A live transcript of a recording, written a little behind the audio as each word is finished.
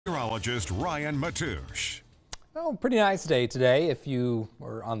Meteorologist Ryan Matoush. Well, pretty nice day today. If you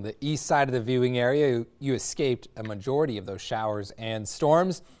were on the east side of the viewing area, you escaped a majority of those showers and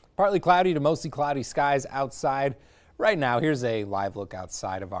storms. Partly cloudy to mostly cloudy skies outside. Right now, here's a live look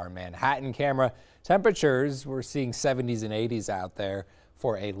outside of our Manhattan camera. Temperatures, we're seeing 70s and 80s out there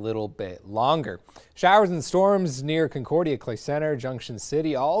for a little bit longer. Showers and storms near Concordia, Clay Center, Junction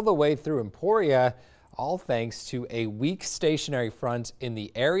City, all the way through Emporia, all thanks to a weak stationary front in the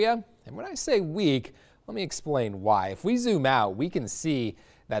area. And when I say weak, let me explain why. If we zoom out, we can see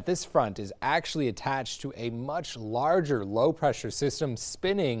that this front is actually attached to a much larger low pressure system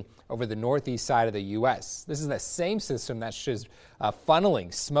spinning over the northeast side of the U.S. This is the same system that's just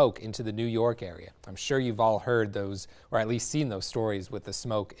funneling smoke into the New York area. I'm sure you've all heard those, or at least seen those stories with the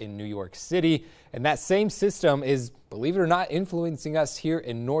smoke in New York City. And that same system is, believe it or not, influencing us here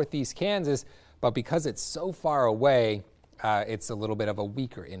in northeast Kansas. But because it's so far away, it's a little bit of a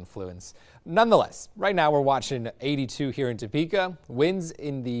weaker influence. Nonetheless, right now we're watching 82 here in Topeka. Winds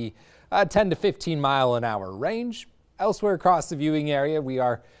in the 10 to 15 mile an hour range. Elsewhere across the viewing area, we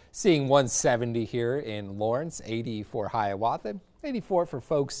are seeing 170 here in Lawrence, 80 for Hiawatha, 84 for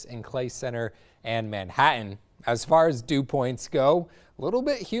folks in Clay Center and Manhattan. As far as dew points go, a little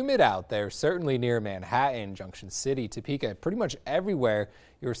bit humid out there, certainly near Manhattan, Junction City, Topeka, pretty much everywhere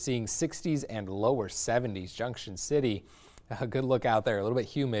you're seeing 60s and lower 70s. Junction City, a good look out there, a little bit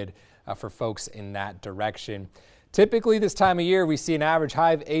humid for folks in that direction. Typically this time of year, we see an average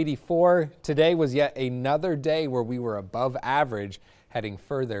high of 84. Today was yet another day where we were above average, heading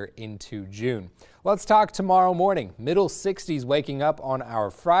further into June. Let's talk tomorrow morning. Middle 60s waking up on our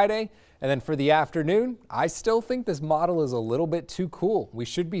Friday. And then for the afternoon, I still think this model is a little bit too cool. We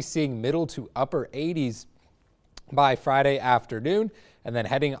should be seeing middle to upper 80s by Friday afternoon, and then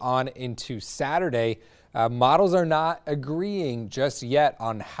heading on into Saturday. Models are not agreeing just yet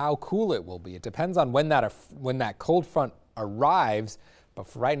on how cool it will be. It depends on when that cold front arrives, but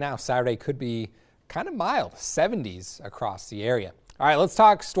for right now, Saturday could be kind of mild, 70s across the area. All right, let's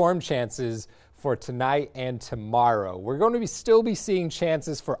talk storm chances for tonight and tomorrow. We're going to still be seeing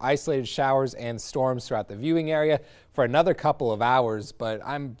chances for isolated showers and storms throughout the viewing area for another couple of hours, but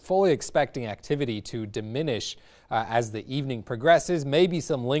I'm fully expecting activity to diminish as the evening progresses. Maybe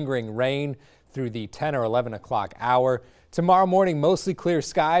some lingering rain through the 10 or 11 o'clock hour. Tomorrow morning, mostly clear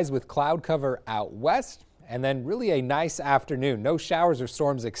skies with cloud cover out west, and then really a nice afternoon. No showers or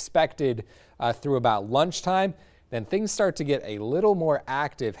storms expected through about lunchtime. Then things start to get a little more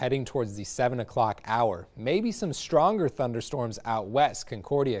active heading towards the 7 o'clock hour. Maybe some stronger thunderstorms out west,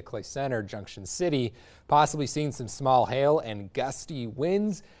 Concordia, Clay Center, Junction City, possibly seeing some small hail and gusty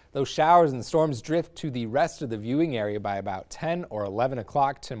winds. Those showers and storms drift to the rest of the viewing area by about 10 or 11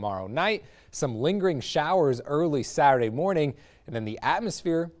 o'clock tomorrow night. Some lingering showers early Saturday morning, and then the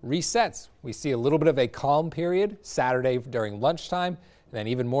atmosphere resets. We see a little bit of a calm period Saturday during lunchtime, and then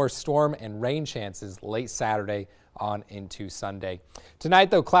even more storm and rain chances late Saturday on into Sunday.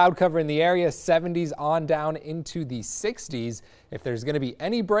 Tonight, though, cloud cover in the area, 70s on down into the 60s. If there's going to be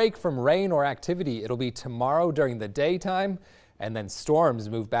any break from rain or activity, it'll be tomorrow during the daytime, and then storms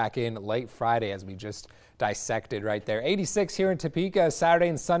move back in late Friday as we just dissected right there. 86 here in Topeka. Saturday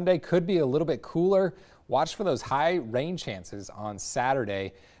and Sunday could be a little bit cooler. Watch for those high rain chances on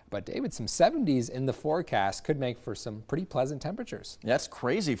Saturday. But David, some 70s in the forecast could make for some pretty pleasant temperatures. That's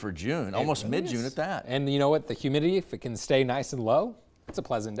crazy for June, almost mid-June at that. And you know what? The humidity, if it can stay nice and low, it's a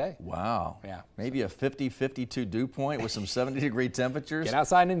pleasant day. Wow. Yeah. Maybe a 50, 52 dew point with some 70-degree temperatures. Get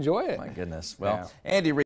outside and enjoy it. My goodness. Well, yeah. Andy